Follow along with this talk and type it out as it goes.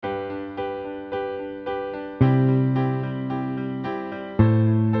Hi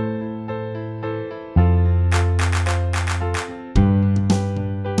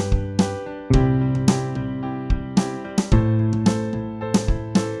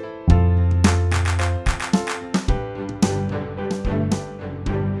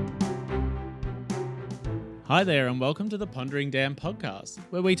there, and welcome to the Pondering Dan podcast,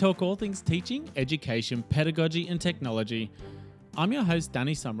 where we talk all things teaching, education, pedagogy, and technology. I'm your host,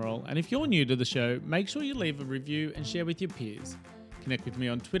 Danny Summerall, and if you're new to the show, make sure you leave a review and share with your peers. Connect with me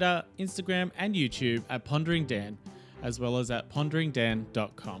on Twitter, Instagram, and YouTube at Pondering Dan, as well as at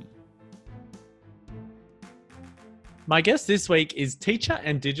ponderingdan.com. My guest this week is teacher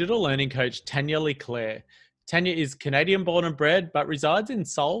and digital learning coach Tanya LeClair. Tanya is Canadian born and bred, but resides in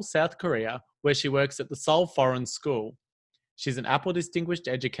Seoul, South Korea, where she works at the Seoul Foreign School. She's an Apple Distinguished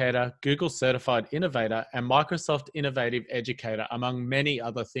Educator, Google Certified Innovator, and Microsoft Innovative Educator, among many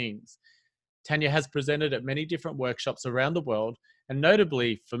other things. Tanya has presented at many different workshops around the world, and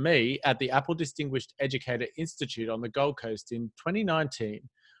notably for me at the Apple Distinguished Educator Institute on the Gold Coast in 2019,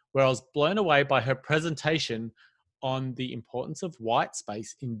 where I was blown away by her presentation on the importance of white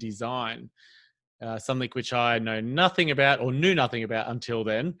space in design, something which I know nothing about or knew nothing about until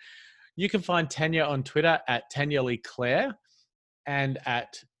then. You can find Tanya on Twitter at Tanya LeClair and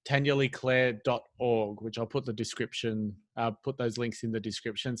at tanyaleclair.org, which I'll put put those links in the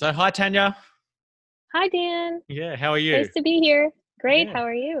description. So hi, Tanya. Hi, Dan. Yeah, how are you? Nice to be here. Great. Yeah. How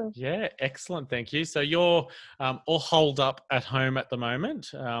are you? Yeah, excellent. Thank you. So you're all holed up at home at the moment,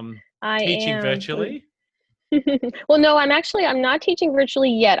 I teaching am virtually? Well, no, I'm not teaching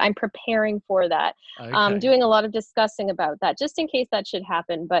virtually yet. I'm preparing for that. Okay. Doing a lot of discussing about that just in case that should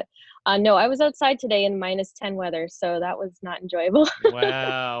happen. But no, I was outside today in -10 weather, so that was not enjoyable.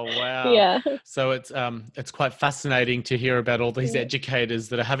 Wow. Yeah. So it's quite fascinating to hear about all these educators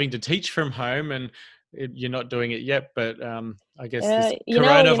that are having to teach from home, and you're not doing it yet, but I guess this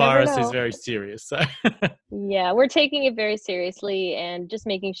coronavirus is very serious. So yeah, we're taking it very seriously and just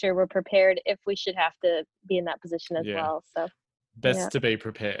making sure we're prepared if we should have to be in that position as well. So best to be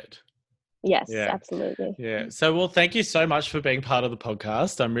prepared. Yes, absolutely. Yeah. So, well, thank you so much for being part of the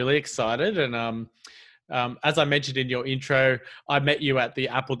podcast. I'm really excited. And as I mentioned in your intro, I met you at the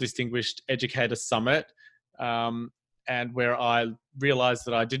Apple Distinguished Educator Summit, and where I realized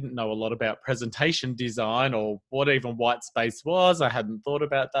that I didn't know a lot about presentation design or what even white space was. I hadn't thought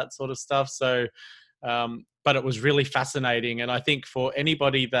about that sort of stuff. So, but it was really fascinating. And I think for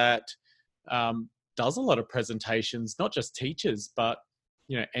anybody that does a lot of presentations, not just teachers, but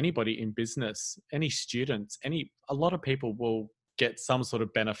anybody in business, any students, a lot of people will get some sort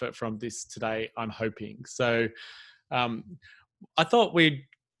of benefit from this today, I'm hoping. So I thought we'd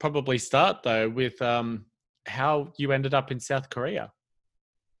probably start though with how you ended up in South Korea.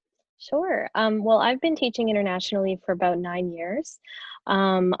 Sure. Well, I've been teaching internationally for about 9 years.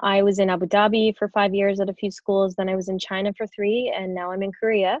 I was in Abu Dhabi for 5 years at a few schools. Then I was in China for 3, and now I'm in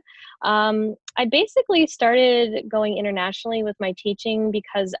Korea. I basically started going internationally with my teaching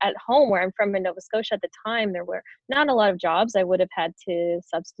because at home, where I'm from in Nova Scotia at the time, there were not a lot of jobs. I would have had to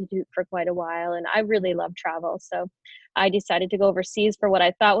substitute for quite a while, and I really love travel. So I decided to go overseas for what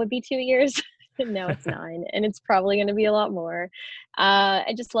I thought would be 2 years. Now it's 9, and it's probably going to be a lot more.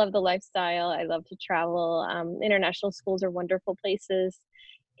 I just love the lifestyle. I love to travel. International schools are wonderful places,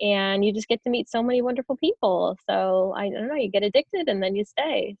 and you just get to meet so many wonderful people. So I don't know, you get addicted and then you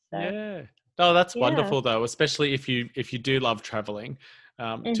stay. So. Yeah. Oh, that's wonderful though, especially if you do love traveling,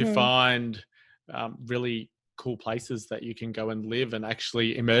 to find really cool places that you can go and live and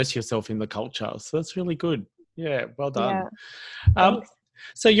actually immerse yourself in the culture. So that's really good. Yeah, well done. Yeah.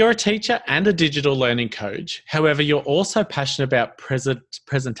 So you're a teacher and a digital learning coach. However, you're also passionate about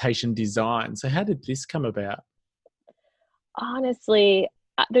presentation design. So how did this come about? Honestly,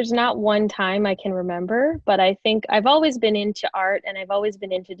 there's not one time I can remember, but I think I've always been into art and I've always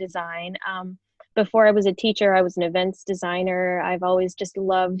been into design. Before I was a teacher, I was an events designer. I've always just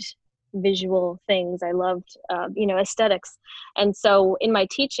loved visual things. I loved, aesthetics. And so in my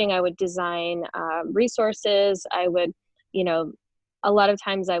teaching, I would design resources. I would, a lot of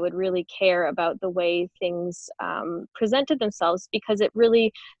times I would really care about the way things presented themselves, because it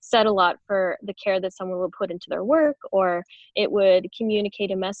really said a lot for the care that someone would put into their work, or it would communicate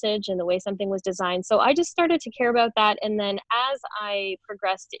a message in the way something was designed. So I just started to care about that. And then as I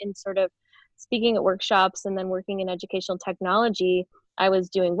progressed in sort of speaking at workshops and then working in educational technology, I was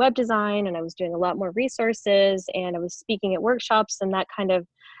doing web design and I was doing a lot more resources and I was speaking at workshops, and that kind of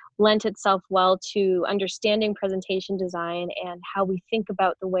lent itself well to understanding presentation design and how we think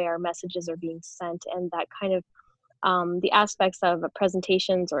about the way our messages are being sent. And that kind of the aspects of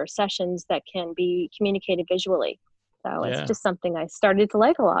presentations or sessions that can be communicated visually. So it's Yeah. just something I started to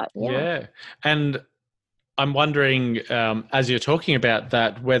like a lot. Yeah. Yeah. And I'm wondering, as you're talking about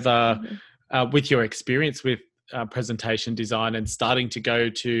that, whether Mm-hmm. with your experience with presentation design and starting to go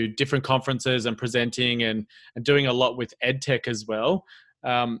to different conferences and presenting and doing a lot with EdTech as well,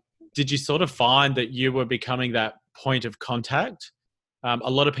 did you sort of find that you were becoming that point of contact? A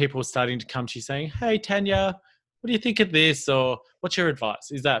lot of people were starting to come to you saying, "Hey, Tanya, what do you think of this?" Or "What's your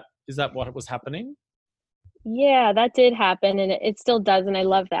advice?" Is that what was happening? Yeah, that did happen, and it still does, and I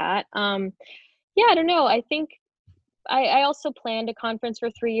love that. Yeah, I don't know. I think I also planned a conference for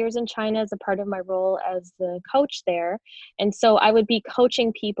 3 years in China as a part of my role as the coach there. And so I would be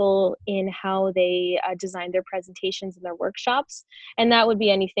coaching people in how they design their presentations and their workshops. And that would be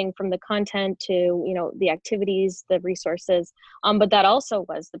anything from the content to, the activities, the resources. But that also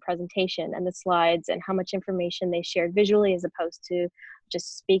was the presentation and the slides and how much information they shared visually as opposed to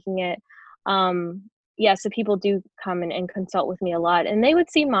just speaking it. Um, yeah, so people do come and consult with me a lot, and they would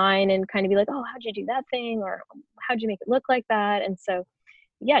see mine and kind of be like, "Oh, how'd you do that thing?" or "How'd you make it look like that?" And so,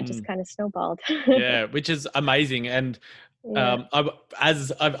 yeah, it just Mm. kind of snowballed. Yeah, which is amazing. And Yeah.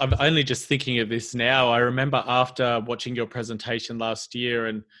 I'm only just thinking of this now. I remember after watching your presentation last year,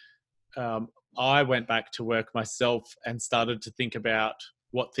 and um, I went back to work myself and started to think about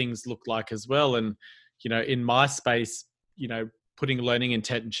what things look like as well. And in my space, putting learning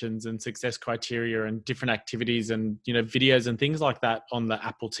intentions and success criteria and different activities and videos and things like that on the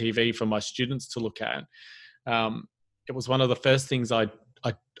Apple TV for my students to look at. Um, it was one of the first things I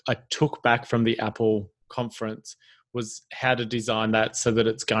I took back from the Apple conference was how to design that so that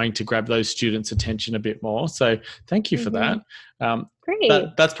it's going to grab those students' attention a bit more. So thank you for that. Hmm. Um, Great.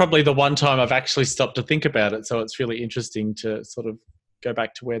 that's probably the one time I've actually stopped to think about it. So it's really interesting to sort of go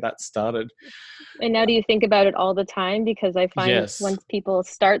back to where that started. And now do you think about it all the time? Because I find Yes. once people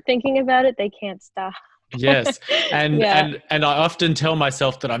start thinking about it, they can't stop. Yes. And Yeah. and and I often tell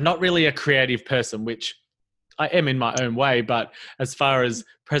myself that I'm not really a creative person, which I am in my own way, but as far as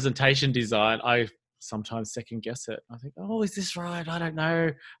presentation design, I sometimes second guess it. I think, oh, is this right? I don't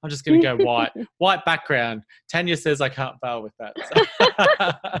know. I'm just going to go white background. Tanya says I can't fail with that.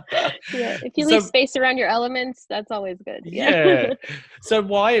 Yeah. If you leave So space around your elements, that's always good. Yeah. yeah. So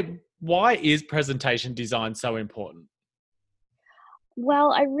why is presentation design so important?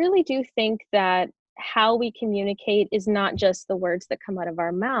 Well, I really do think that how we communicate is not just the words that come out of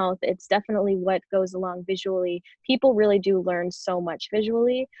our mouth. It's definitely what goes along visually. People really do learn so much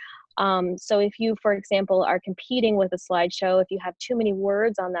visually. So if you, for example, are competing with a slideshow, if you have too many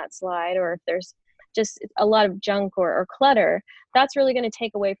words on that slide, or if there's just a lot of junk or clutter, that's really going to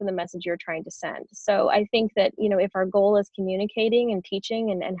take away from the message you're trying to send. So I think that, if our goal is communicating and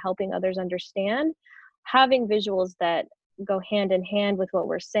teaching and helping others understand, having visuals that go hand in hand with what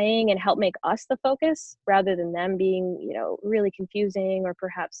we're saying and help make us the focus rather than them being, really confusing or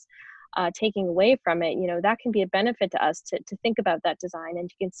perhaps taking away from it, that can be a benefit to us to think about that design and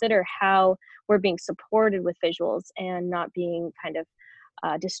to consider how we're being supported with visuals and not being kind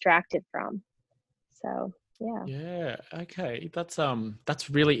of distracted from. So, yeah. Yeah, okay. That's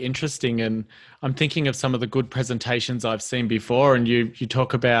really interesting, and I'm thinking of some of the good presentations I've seen before, and you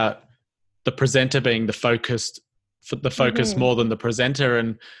talk about the presenter being the focus Hmm. more than the presenter,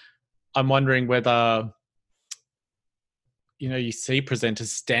 and I'm wondering whether you see presenters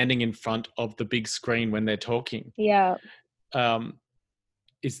standing in front of the big screen when they're talking. Yeah. Um,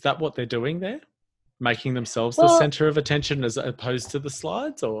 is that what they're doing there? Making themselves the Well, center of attention as opposed to the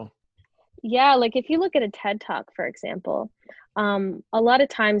slides, or? yeah, like if you look at a TED Talk, for example, a lot of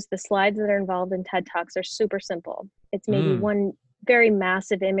times the slides that are involved in TED Talks are super simple. It's maybe Mm, one very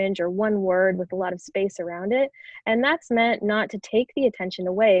massive image or one word with a lot of space around it. And that's meant not to take the attention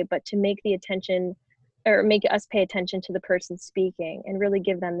away, but to make the attention or make us pay attention to the person speaking and really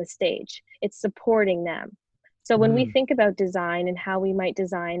give them the stage. It's supporting them. So when we mm. think about design and how we might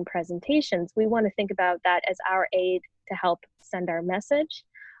design presentations, we want to think about that as our aid to help send our message,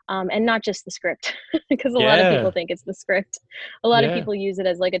 and not just the script, because a lot of people Yeah, think it's the script. A lot of yeah. people use it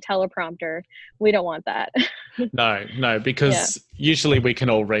as like a teleprompter. We don't want that. No, Yeah. because usually we can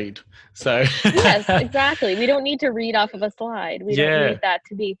all read. So Yes, exactly. We don't need to read off of a slide. We don't need yeah, that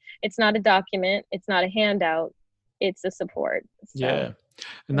to be, it's not a document, it's not a handout, it's a support. So, yeah.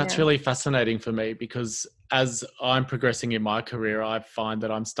 And that's yeah. really fascinating for me because as I'm progressing in my career, I find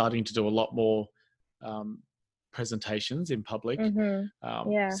that I'm starting to do a lot more um, presentations in public. Mhm.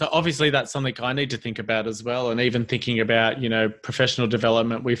 Yeah. So obviously that's something I need to think about as well. And even thinking about, professional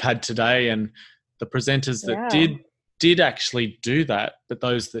development we've had today and the presenters that Yeah. did actually do that, but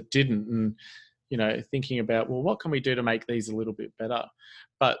those that didn't. And thinking about, well, what can we do to make these a little bit better?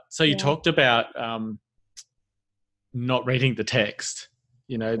 But so you Yeah. talked about not reading the text.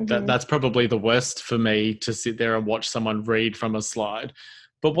 Hmm. That's probably the worst for me, to sit there and watch someone read from a slide.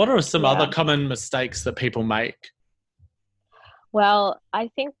 But what are some other Yeah. common mistakes that people make? Well, I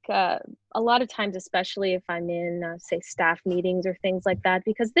think a lot of times, especially if I'm in, say, staff meetings or things like that,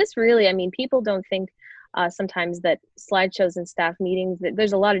 because this really, I mean, people don't think sometimes that slideshows and staff meetings, that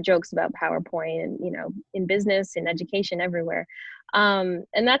there's a lot of jokes about PowerPoint and, in business, in education, everywhere. And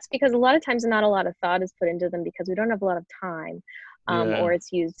that's because a lot of times not a lot of thought is put into them because we don't have a lot of time. Yeah. Or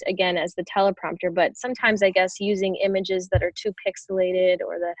it's used again as the teleprompter. But sometimes I guess using images that are too pixelated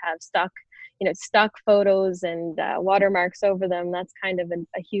or that have stock photos and watermarks over them, that's kind of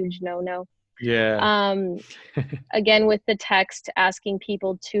a huge no-no. Yeah. Um, Again, with the text, asking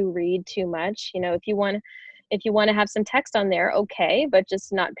people to read too much. If you want to have some text on there, okay, but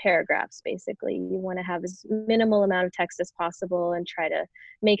just not paragraphs. Basically, you want to have as minimal amount of text as possible and try to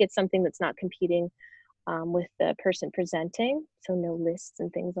make it something that's not competing with the person presenting. So no lists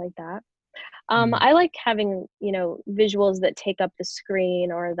and things like that. Mm. I like having, visuals that take up the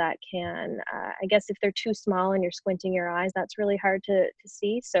screen or that can, I guess if they're too small and you're squinting your eyes, that's really hard to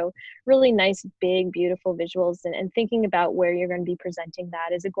see. So really nice, big, beautiful visuals, and thinking about where you're going to be presenting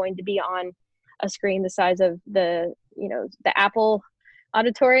that. Is it going to be on a screen the size of the Apple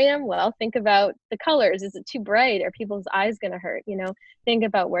auditorium? Well, think about the colors. Is it too bright? Are people's eyes going to hurt? Think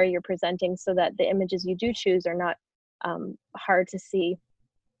about where you're presenting so that the images you do choose are not hard to see.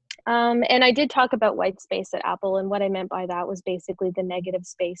 And I did talk about white space at Apple, and what I meant by that was basically the negative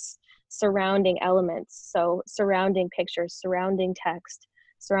space surrounding elements. So surrounding pictures, surrounding text,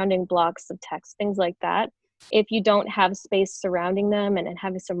 surrounding blocks of text, things like that. If you don't have space surrounding them and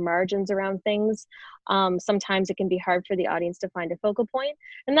having some margins around things, sometimes it can be hard for the audience to find a focal point.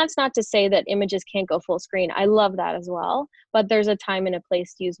 And that's not to say that images can't go full screen. I love that as well. But there's a time and a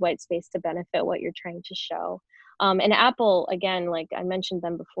place to use white space to benefit what you're trying to show. And Apple, again, like I mentioned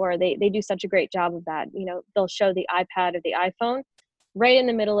them before, they do such a great job of that. They'll show the iPad or the iPhone right in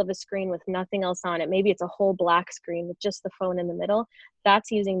the middle of a screen with nothing else on it. Maybe it's a whole black screen with just the phone in the middle. That's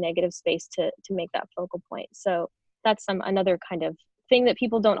using negative space to make that focal point. So that's another kind of thing that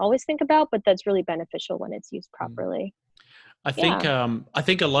people don't always think about, but that's really beneficial when it's used Mm. properly. I Yeah. think I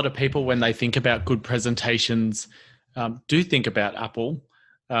think a lot of people, when they think about good presentations, do think about Apple.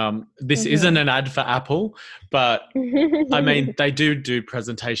 This isn't Hmm. an ad for Apple, but I mean, they do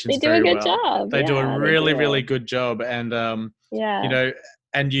presentations They do a very good well. job. They do a Yeah, they really, really do. good job, and you Yeah. know,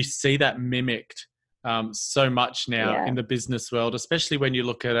 and you see that mimicked so much now Yeah. in the business world, especially when you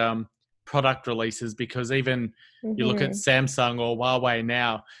look at product releases. Because even you look at Hmm. Samsung or Huawei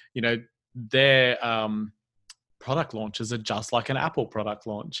now, their product launches are just like an Apple product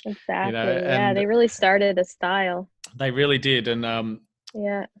launch, Exactly. Yeah, and they really started a style. they really did,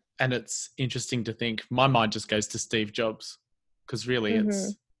 Yeah. and it's interesting to think. My mind just goes to Steve Jobs, because really, Hmm.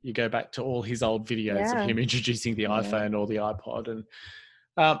 it's you go back to all his old videos of Yeah. him introducing the Yeah. iPhone or the iPod, and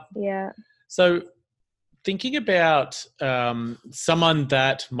um, Yeah. so thinking about someone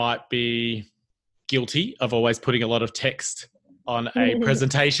that might be guilty of always putting a lot of text on a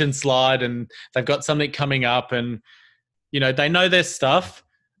presentation slide, and they've got something coming up, and they know their stuff,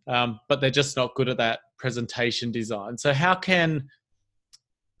 but they're just not good at that presentation design. So how can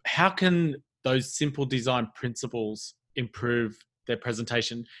those simple design principles improve their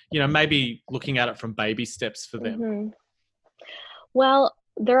presentation? Maybe looking at it from baby steps for them. Hmm. Well,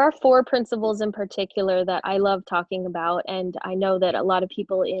 there are four principles in particular that I love talking about, and I know that a lot of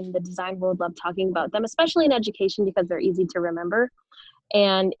people in the design world love talking about them, especially in education because they're easy to remember.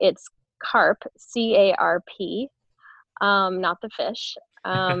 And it's CARP, CARP, not the fish.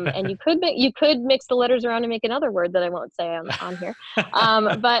 And you could mix the letters around and make another word that I won't say on here.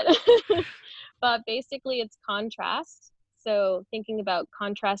 But but basically it's contrast. So thinking about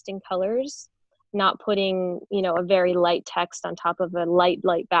contrasting colors, not putting, a very light text on top of a light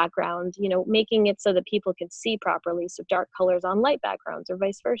background, making it so that people can see properly. So dark colors on light backgrounds or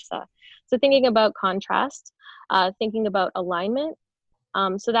vice versa. So thinking about contrast, thinking about alignment.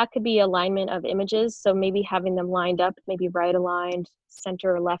 So that could be alignment of images. So maybe having them lined up, maybe right aligned,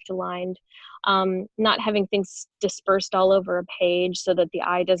 center or left aligned. Not having things dispersed all over a page so that the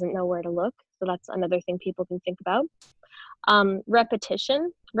eye doesn't know where to look. So that's another thing people can think about.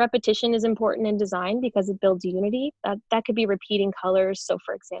 Repetition. Repetition is important in design because it builds unity. That could be repeating colors. So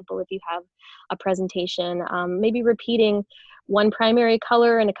for example, if you have a presentation, maybe repeating one primary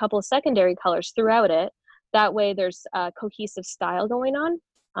color and a couple of secondary colors throughout it. That way there's a cohesive style going on.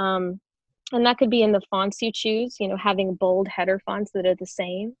 And that could be in the fonts you choose, having bold header fonts that are the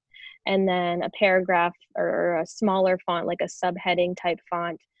same, and then a paragraph or a smaller font, like a subheading type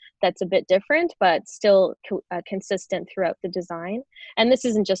font that's a bit different, but still consistent throughout the design. And this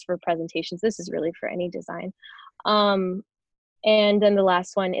isn't just for presentations, this is really for any design. And then the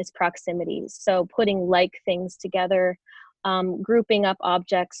last one is proximity. So putting like things together, grouping up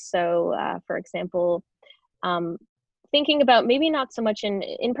objects. So for example, thinking about maybe not so much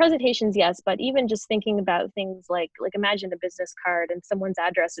in presentations, yes, but even just thinking about things like imagine a business card and someone's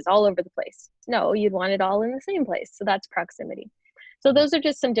address is all over the place. No, you'd want it all in the same place. So that's proximity. So those are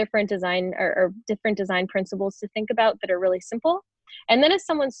just some different design or different design principles to think about that are really simple. And then if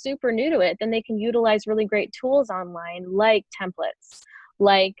someone's super new to it, then they can utilize really great tools online like templates,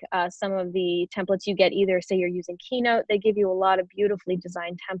 like some of the templates you get either, say you're using Keynote, they give you a lot of beautifully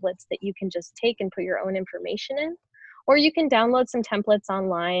designed templates that you can just take and put your own information in. Or you can download some templates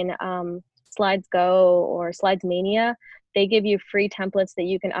online, Slides Go or Slides Mania. They give you free templates that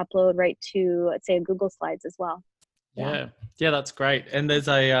you can upload right to, let's say, Google Slides as well. Yeah, that's great. And there's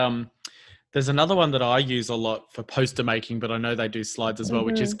another one that I use a lot for poster making, but I know they do slides as well,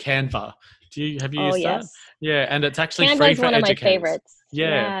 which is Canva. Have you used that? Yeah, and it's actually free for educators. Canva is one of my favorites.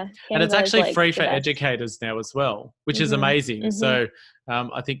 Yeah. And it's actually free for educators now as well, which is amazing. So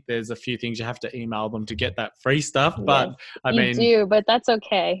I think there's a few things you have to email them to get that free stuff, but yes, I mean, you do, but that's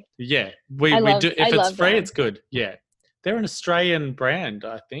okay. Yeah, we do. If it's free, it's good. Yeah. They're an Australian brand,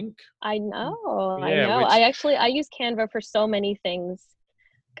 I think. I know. I use Canva for so many things.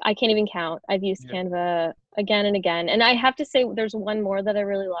 I can't even count. I've used Canva again and again. And I have to say there's one more that I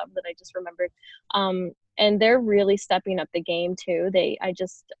really love that I just remembered. And they're really stepping up the game too. I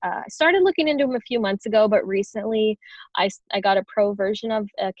just started looking into them a few months ago, but recently I got a pro version of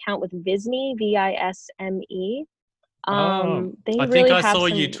account with Visme, Visme. They I really think I have saw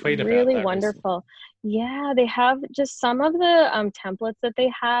some you tweet about really that wonderful. Yeah, they have just some of the templates that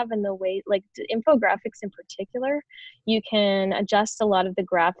they have, and the way, like infographics in particular, you can adjust a lot of the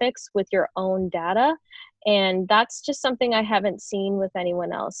graphics with your own data. And that's just something I haven't seen with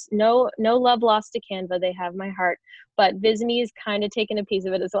anyone else. No love lost to Canva. They have my heart, but Visme is kind of taking a piece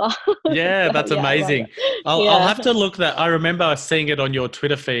of it as well. Yeah, So, that's amazing. I'll have to look that. I remember seeing it on your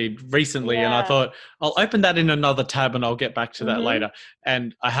Twitter feed recently, and I thought I'll open that in another tab and I'll get back to that later.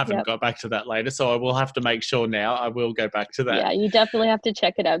 And I haven't got back to that later, so I will have to make sure now I will go back to that. Yeah, you definitely have to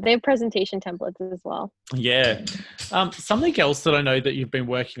check it out. They have presentation templates as well. Yeah. Something else that I know that you've been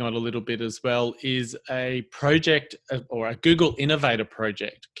working on a little bit as well is a project or a Google Innovator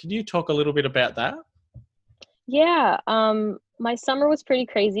project. Can you talk a little bit about that? Yeah, my summer was pretty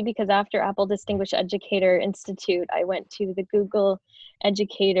crazy because after Apple Distinguished Educator Institute, I went to the Google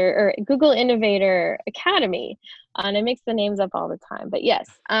Innovator Academy. And I mix the names up all the time, but yes,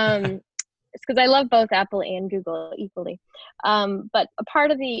 it's because I love both Apple and Google equally. But a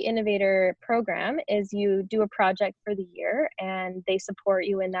part of the Innovator program is you do a project for the year, and they support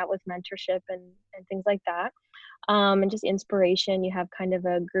you in that with mentorship and things like that. And just inspiration. You have kind of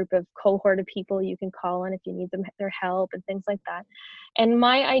a group of cohort of people you can call on if you need their help and things like that. And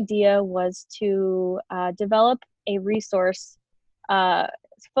my idea was to develop a resource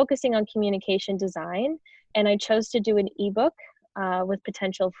focusing on communication design. And I chose to do an ebook with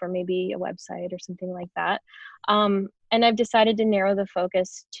potential for maybe a website or something like that. And I've decided to narrow the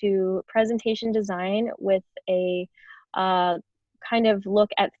focus to presentation design with a kind of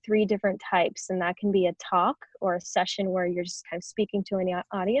look at 3 different types. And that can be a talk or a session where you're just kind of speaking to an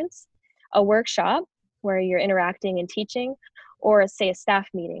audience, a workshop where you're interacting and teaching, or say a staff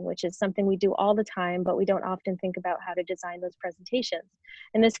meeting, which is something we do all the time, but we don't often think about how to design those presentations.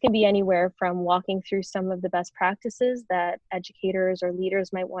 And this can be anywhere from walking through some of the best practices that educators or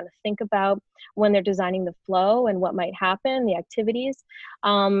leaders might want to think about when they're designing the flow and what might happen, the activities,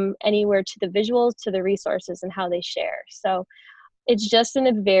 anywhere to the visuals, to the resources and how they share. So it's just in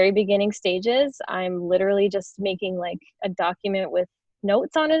the very beginning stages. I'm literally just making like a document with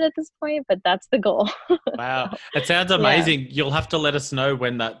notes on it at this point, but that's the goal. Wow. It sounds amazing. You'll have to let us know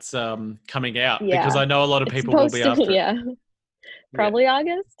when that's coming out, because I know a lot of people will be after it. Probably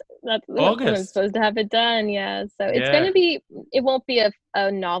August. That's when I'm supposed to have it done. Yeah. So it's going to be, it won't be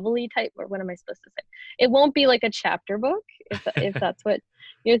a novelty type, or what am I supposed to say? It won't be like a chapter book, if that's what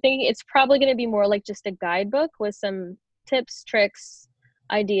you're thinking. It's probably going to be more like just a guidebook with some tips, tricks,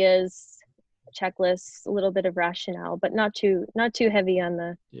 ideas, checklists, a little bit of rationale, but not too heavy on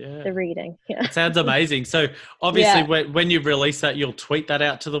the reading. Yeah. It sounds amazing. So obviously when you release that, you'll tweet that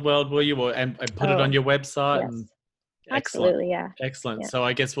out to the world, will you? And put it on your website? Yes. And Absolutely. Yeah. Excellent. Yeah. So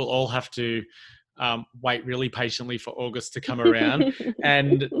I guess we'll all have to wait really patiently for August to come around.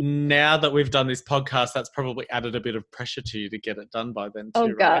 And now that we've done this podcast, that's probably added a bit of pressure to you to get it done by then Oh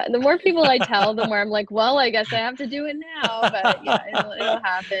too, right? God, the more people I tell, the more I'm like, well, I guess I have to do it now. But yeah, it'll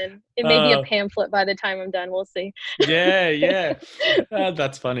happen. It may be a uh, pamphlet by the time I'm done. We'll see. yeah.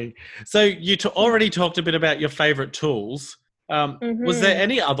 That's funny. So you already talked a bit about your favorite tools. Was there Mm-hmm.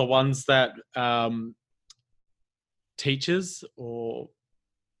 any other ones that teachers or,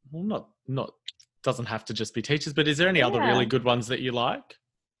 well, not doesn't have to just be teachers, but is there any other really Yeah. good ones that you like?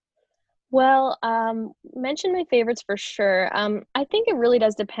 Well, mention my favorites for sure. I think it really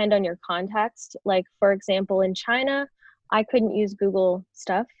does depend on your context. Like, for example, in China, I couldn't use Google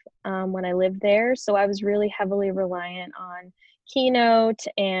stuff when I lived there. So I was really heavily reliant on Keynote,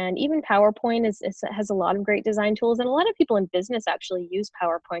 and even PowerPoint has a lot of great design tools. And a lot of people in business actually use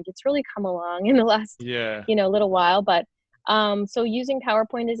PowerPoint. It's really come along in the last, Yeah. little while. But so using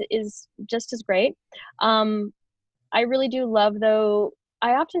PowerPoint is just as great. I really do love, though,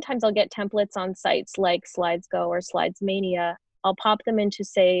 I'll get templates on sites like SlidesGo or SlidesMania. I'll pop them into,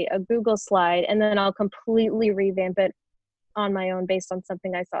 say, a Google slide, and then I'll completely revamp it on my own based on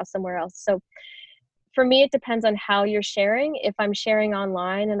something I saw somewhere else. So for me, it depends on how you're sharing. If I'm sharing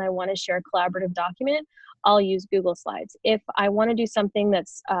online and I want to share a collaborative document, I'll use Google Slides. If I want to do something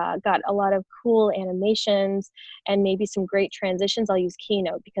that's got a lot of cool animations and maybe some great transitions, I'll use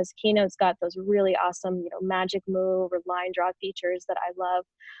Keynote, because Keynote's got those really awesome, magic move or line draw features that I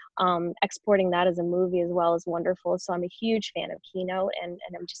love. Exporting that as a movie as well is wonderful. So I'm a huge fan of Keynote, and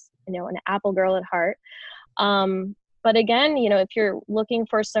I'm just, an Apple girl at heart. But again, if you're looking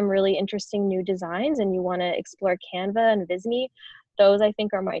for some really interesting new designs and you want to explore Canva and Visme, those I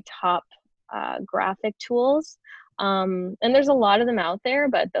think are my top graphic tools. And there's a lot of them out there,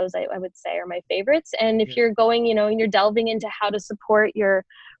 but those I would say are my favorites. And if you're going, and you're delving into how to support your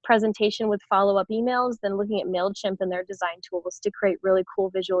presentation with follow-up emails, then looking at MailChimp and their design tools to create really cool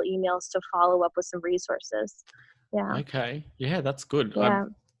visual emails to follow up with some resources. Yeah. Okay. Yeah, that's good. Yeah.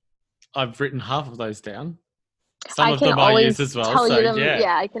 I've written half of those down. Some I of can them I use as always well. tell So you them. yeah.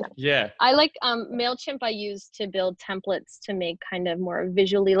 Yeah, I can. Yeah. I like MailChimp. I use to build templates to make kind of more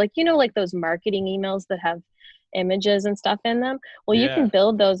visually, like those marketing emails that have images and stuff in them. Well, you can Yeah.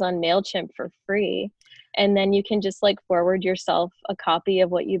 build those on MailChimp for free. And then you can just forward yourself a copy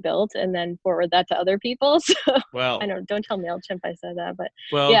of what you built and then forward that to other people. So I Well, don't tell MailChimp I said that, but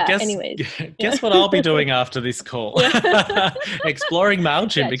well, yeah, guess anyways. Yeah. guess what I'll be doing after this call? Yeah. Exploring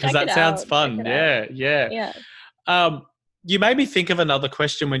MailChimp, Yeah, because check it that sounds out. Check fun. it out. Yeah, yeah. Yeah, You made me think of another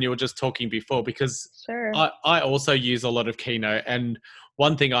question when you were just talking before, because sure. I also use a lot of Keynote, and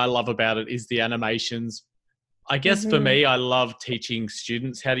one thing I love about it is the animations. I guess for Mm-hmm. me, I love teaching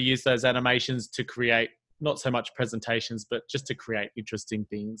students how to use those animations to create not so much presentations, but just to create interesting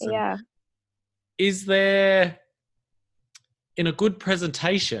things. And Yeah. is there, in a good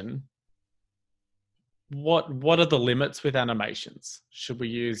presentation, what are the limits with animations? Should we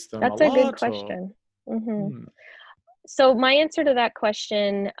use them a That's a good lot or? question. Hmm. Hmm, So my answer to that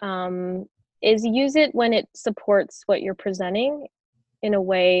question is use it when it supports what you're presenting in a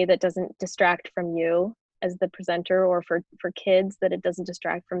way that doesn't distract from you as the presenter, or for kids, that it doesn't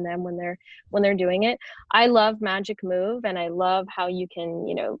distract from them when they're doing it. I love Magic Move, and I love how you can,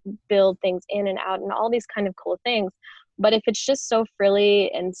 build things in and out and all these kind of cool things. But if it's just so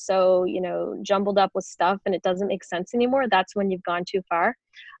frilly and so, jumbled up with stuff and it doesn't make sense anymore, that's when you've gone too far.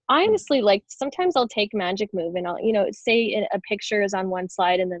 I hmm. honestly, sometimes I'll take Magic Move and I'll, say a picture is on one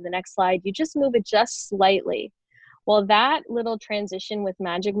slide and then the next slide, you just move it just slightly. Well, that little transition with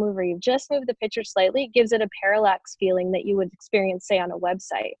Magic Move, where you just move the picture slightly, gives it a parallax feeling that you would experience, say, on a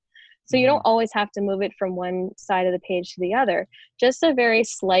website. So you don't always have to move it from one side of the page to the other. Just a very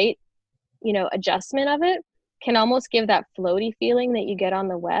slight, adjustment of it can almost give that floaty feeling that you get on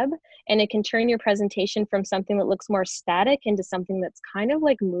the web. And it can turn your presentation from something that looks more static into something that's kind of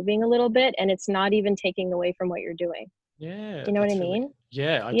moving a little bit, and it's not even taking away from what you're doing. Yeah, You know what I that's really, mean?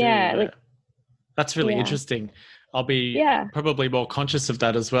 yeah, I do. Yeah, Yeah, that's really yeah, interesting. I'll be yeah. probably more conscious of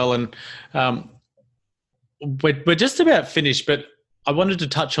that as well. And um, we're just about finished, but I wanted to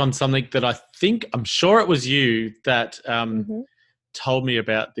touch on something that I'm sure it was you that Hmm. told me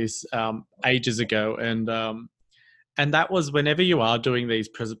about this ages ago, and that was, whenever you are doing these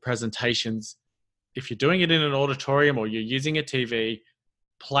presentations, if you're doing it in an auditorium or you're using a TV,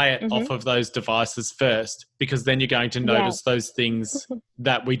 play it Hmm. off of those devices first, because then you're going to Yeah. notice those things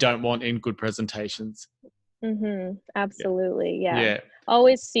that we don't want in good presentations. Hmm. Yeah. Absolutely. Yeah. Yeah.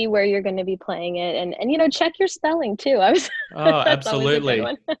 always see where you're going to be playing it, and check your spelling too. I was Oh, That's always a good absolutely.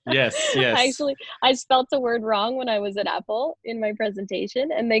 one. Yes, I yes. actually I spelt a word wrong when I was at Apple in my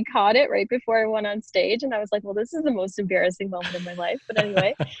presentation, and they caught it right before I went on stage, and I was like, well, this is the most embarrassing moment of my life. But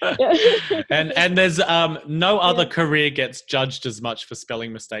anyway, yeah. And there's no other Yeah. career gets judged as much for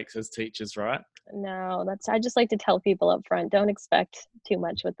spelling mistakes as teachers, right? No, I just like to tell people up front, don't expect too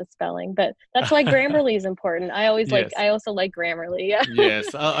much with the spelling, but that's why Grammarly is important. Yes. I also like Grammarly. Yeah.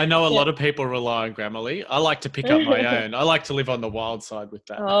 Yes, I know a Yeah. lot of people rely on Grammarly. I like to pick up my own. I like to live on the wild side with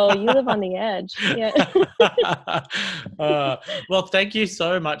that. Oh, you live on the edge. Yeah. uh, well, thank you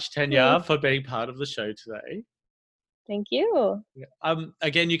so much, Hmm. Tanya, for being part of the show today. Thank you. Yeah.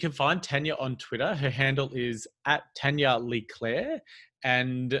 Again, you can find Tanya on Twitter. Her handle is at Tanya LeClair,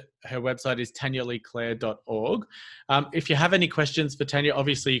 and her website is tanyaleclair.org. If you have any questions for Tanya,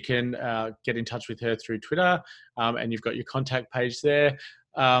 obviously you can get in touch with her through Twitter, and you've got your contact page there.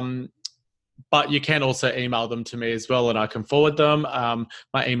 But you can also email them to me as well, and I can forward them.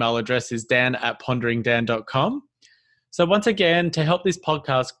 My email address is dan@ponderingdan.com. So once again, to help this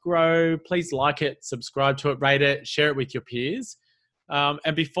podcast grow, please like it, subscribe to it, rate it, share it with your peers.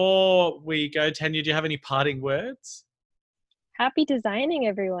 And before we go, Tanya, do you have any parting words? Happy designing,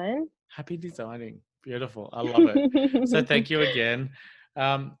 everyone. Happy designing. Beautiful. I love it. So thank you again.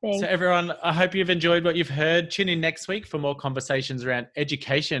 So Thanks. everyone, I hope you've enjoyed what you've heard. Tune in next week for more conversations around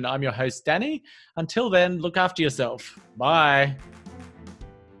education. I'm your host, Danny. Until then, look after yourself. Bye.